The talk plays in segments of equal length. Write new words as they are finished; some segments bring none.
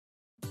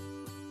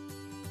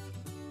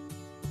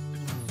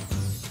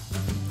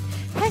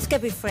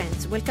Scrapbooking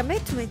friends, welcome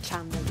back to my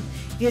channel.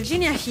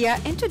 Virginia here,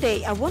 and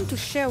today I want to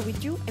share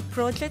with you a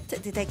project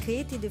that I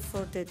created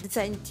for the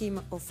design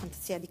team of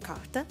Fantasia di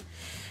Carta.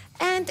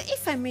 And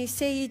if I may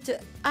say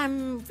it,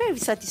 I'm very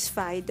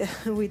satisfied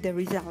with the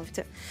result.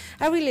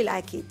 I really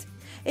like it.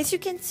 As you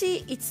can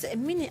see, it's a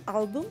mini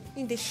album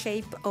in the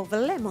shape of a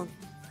lemon.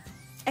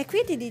 I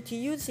created it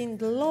using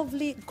the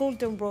lovely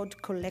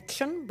Goldenrod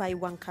Collection by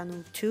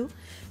 1canoe2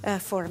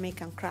 for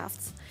American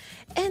crafts.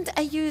 And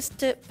I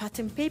used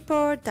pattern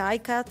paper, die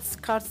cuts,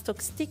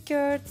 cardstock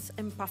stickers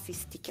and puffy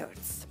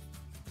stickers.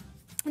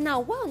 Now,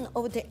 one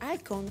of the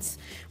icons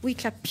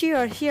which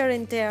appear here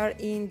and there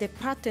in the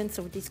patterns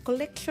of this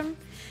collection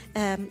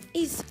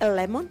is a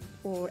lemon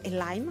or a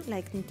lime,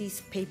 like in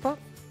this paper.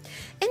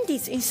 And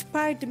this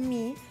inspired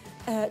me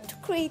to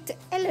create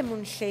a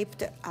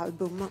lemon-shaped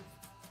album,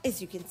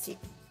 as you can see.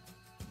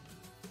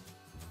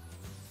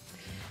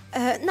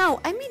 Now,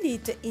 I made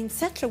it in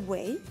such a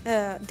way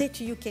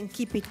that you can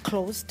keep it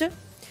closed,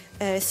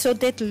 so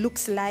that it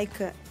looks like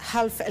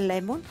half a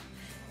lemon,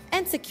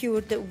 and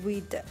secured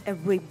with a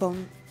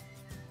ribbon.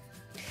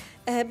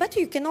 But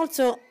you can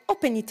also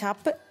open it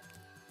up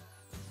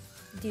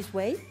this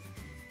way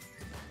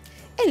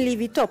and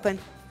leave it open.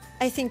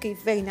 I think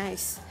it's very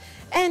nice.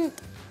 And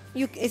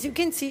as you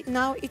can see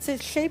now, it's a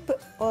shape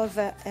of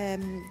a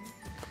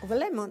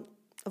lemon,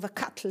 of a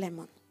cut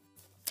lemon.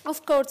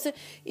 Of course,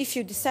 if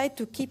you decide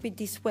to keep it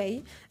this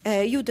way,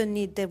 you don't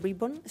need the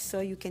ribbon,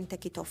 so you can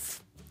take it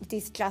off. It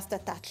is just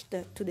attached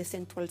to the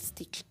central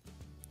stitch.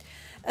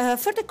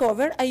 For the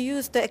cover, I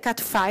used a cut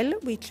file,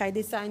 which I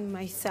designed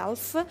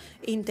myself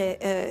in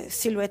the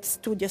Silhouette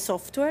Studio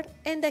software,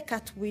 and I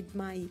cut with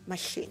my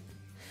machine.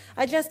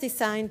 I just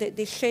designed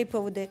the shape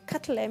of the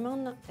cut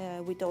lemon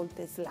with all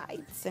the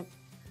slides.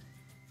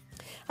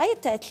 I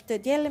attached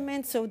the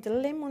elements of the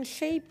lemon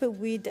shape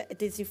with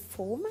adhesive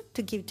foam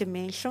to give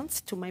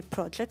dimensions to my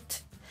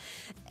project.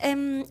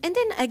 And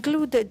then I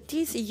glued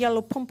this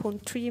yellow pom-pom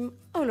trim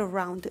all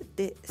around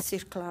the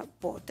circular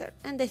border.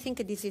 And I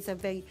think this is a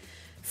very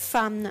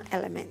fun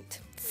element.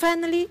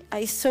 Finally,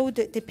 I sewed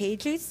the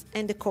pages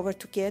and the cover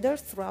together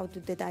throughout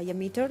the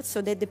diameter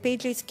so that the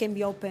pages can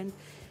be opened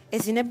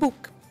as in a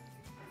book.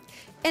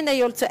 And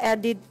I also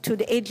added to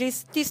the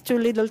edges these two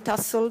little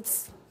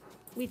tassels,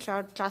 which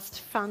are just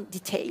fun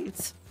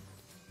details.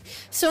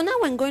 So now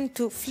I'm going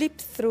to flip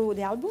through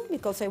the album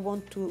because I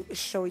want to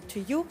show it to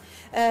you.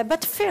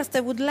 But first I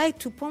would like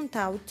to point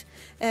out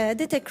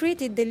that I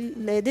created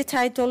the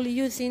title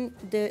using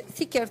the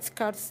thicker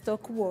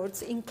cardstock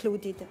words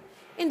included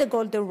in the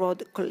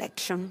Goldenrod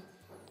collection.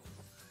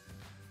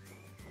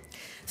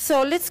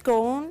 So let's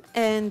go on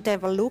and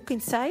have a look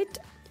inside.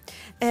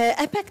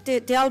 I packed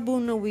the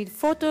album with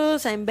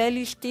photos, I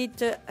embellished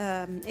it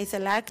as I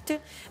liked,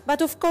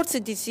 but of course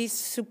this is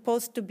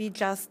supposed to be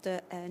just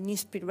an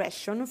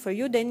inspiration for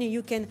you, then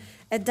you can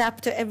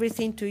adapt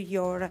everything to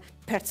your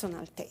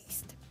personal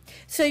taste.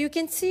 So you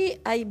can see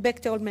I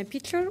backed all my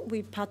pictures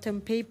with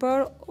pattern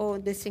paper or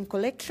the same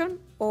collection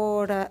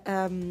or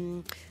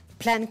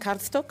plain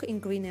cardstock in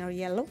green or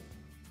yellow.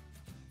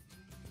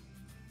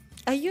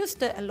 I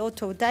used a lot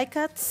of die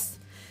cuts,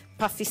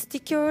 puffy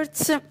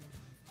stickers,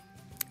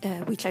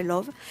 which I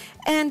love,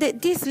 and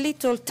this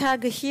little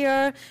tag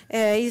here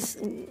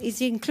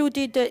is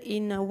included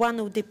in one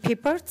of the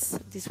papers,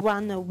 this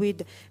one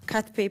with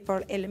cut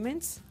paper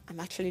elements. I'm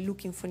actually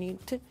looking for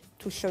it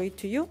to show it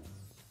to you,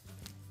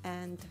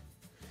 and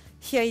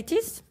here it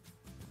is.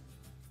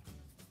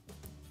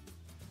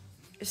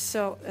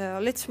 So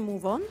let's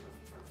move on.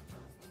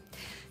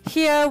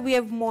 Here we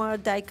have more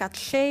die cut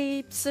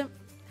shapes,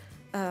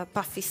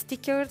 puffy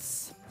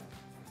stickers,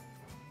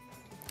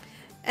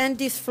 and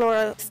these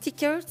floral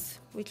stickers,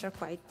 which are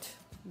quite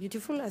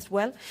beautiful as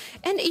well.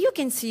 And you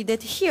can see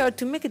that here,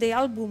 to make the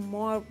album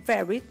more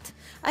varied,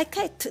 I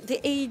cut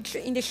the edge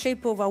in the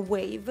shape of a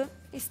wave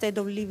instead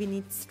of leaving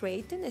it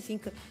straight, and I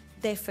think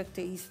the effect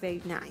is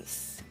very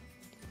nice.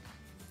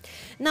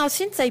 Now,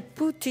 since I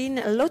put in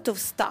a lot of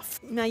stuff,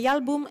 my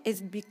album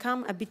has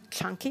become a bit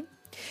chunky.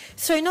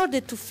 So in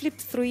order to flip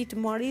through it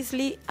more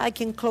easily, I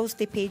can close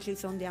the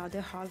pages on the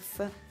other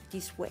half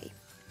this way.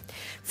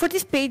 For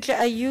this page,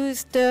 I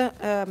used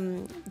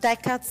die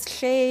cut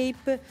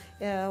shape,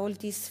 all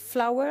these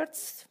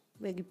flowers,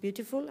 very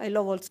beautiful. I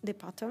love all the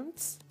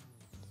patterns.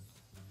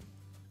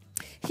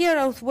 Here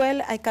as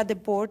well, I cut the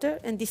border,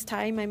 and this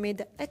time I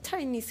made a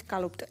tiny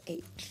scalloped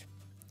edge.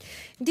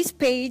 This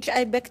page,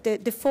 I backed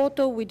the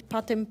photo with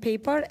pattern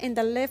paper, and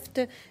I left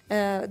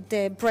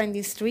the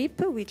branding strip,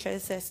 which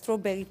has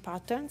strawberry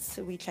patterns,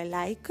 which I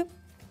like.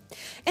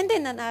 And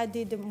then I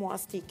added more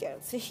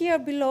stickers. Here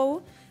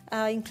below,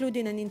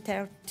 including an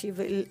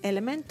interactive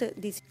element,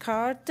 this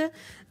card,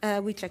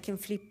 which I can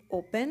flip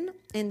open,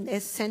 and a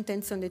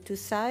sentence on the two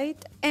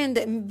sides.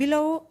 And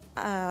below,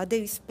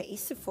 there is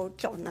space for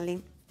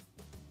journaling.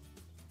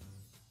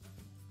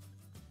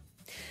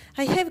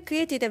 I have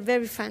created a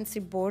very fancy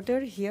border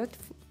here.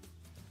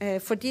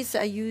 For this,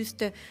 I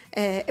used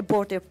a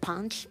border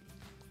punch.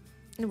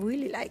 I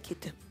really like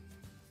it.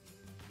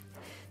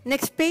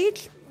 Next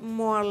page,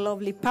 more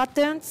lovely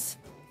patterns,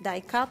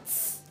 die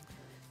cuts,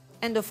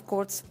 and of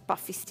course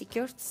puffy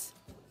stickers.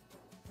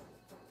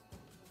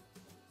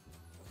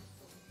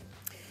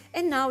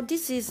 And now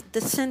this is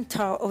the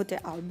center of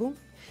the album,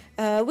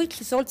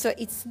 which is also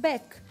its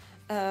back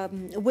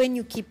when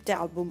you keep the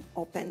album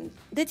open.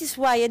 That is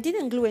why I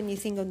didn't glue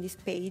anything on this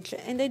page,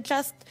 and I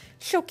just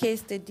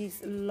showcased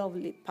this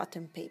lovely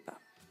pattern paper.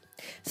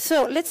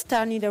 So let's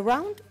turn it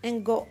around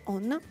and go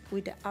on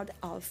with the other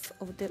half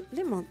of the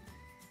lemon.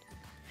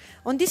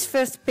 On this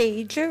first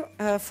page,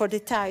 for the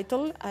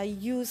title, I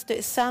used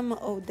some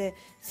of the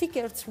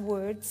thicker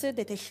words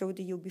that I showed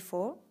you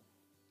before.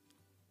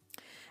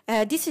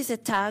 This is a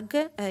tag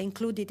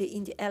included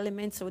in the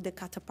elements of the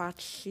cut-apart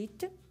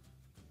sheet.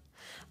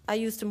 I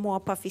used more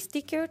puffy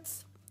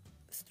stickers,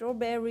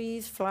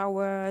 strawberries,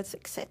 flowers,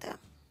 etc.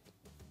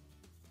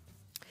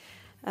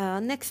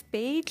 Next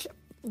page,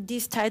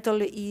 this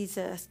title is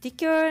a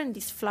sticker, and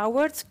these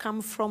flowers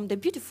come from the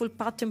beautiful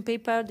pattern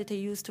paper that I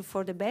used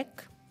for the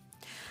back.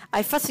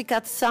 I fussy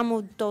cut some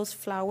of those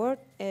flowers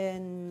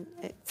and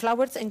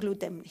glued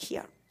them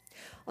here.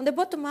 On the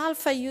bottom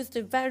half, I used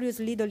the various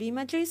little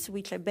images,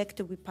 which I backed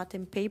with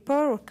pattern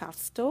paper or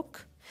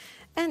cardstock,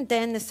 and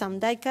then some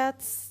die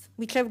cuts,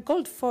 which have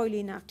gold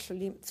foiling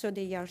actually, so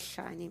they are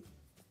shiny.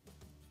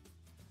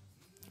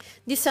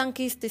 This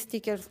unkissed the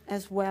stickers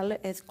as well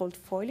as gold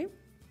foiling.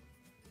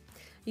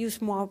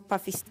 Use more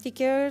puffy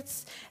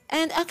stickers,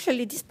 and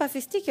actually these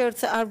puffy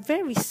stickers are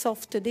very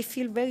soft, they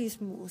feel very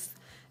smooth,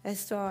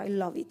 so I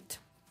love it.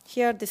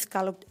 Here the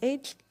scalloped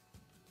edge.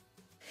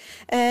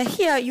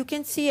 Here you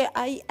can see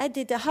I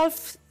added a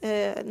half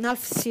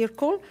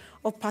circle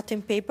of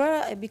pattern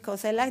paper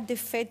because I like the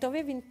effect of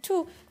having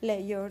 2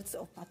 layers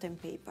of pattern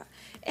paper.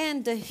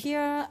 And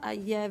here I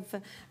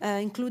have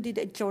included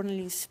a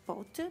journaling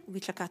spot,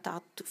 which I cut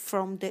out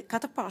from the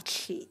cut-apart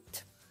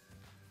sheet.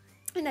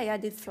 And I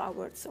added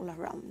flowers all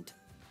around.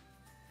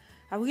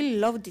 I really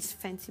love this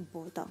fancy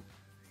border.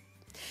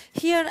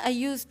 Here I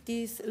used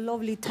this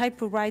lovely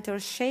typewriter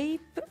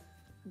shape,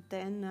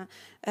 then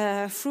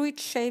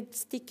fruit-shaped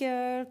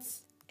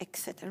stickers,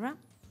 etc.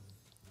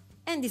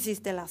 And this is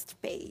the last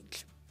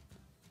page.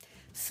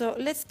 So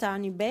let's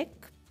turn it back.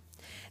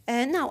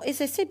 Now,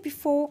 as I said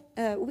before,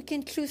 we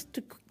can choose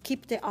to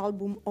keep the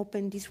album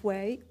open this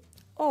way,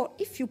 or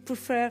if you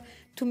prefer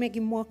to make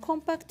it more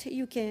compact,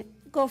 you can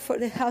go for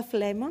the half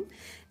lemon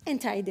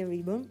and tie the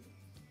ribbon.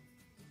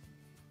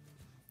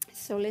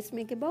 So let's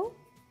make a bow.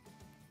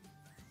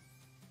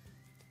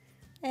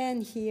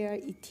 And here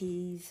it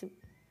is.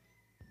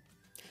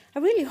 I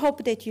really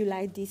hope that you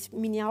like this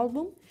mini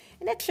album,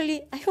 and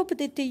actually I hope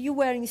that you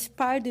were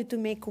inspired to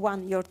make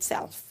one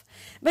yourself.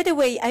 By the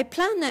way, I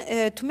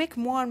plan to make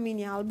more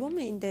mini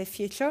albums in the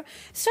future,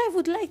 so I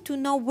would like to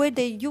know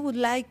whether you would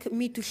like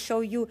me to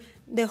show you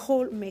the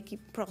whole making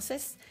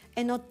process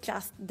and not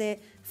just the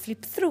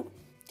flip through.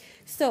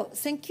 So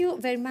thank you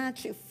very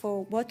much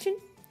for watching.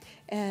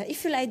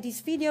 If you like this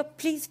video,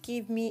 please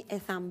give me a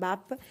thumb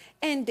up,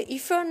 and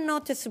if you're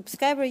not a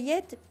subscriber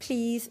yet,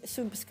 please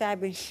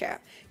subscribe and share.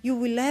 You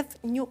will have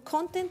new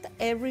content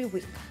every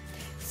week.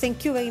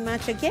 Thank you very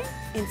much again,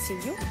 and see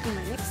you in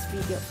my next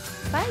video.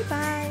 Bye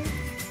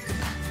bye!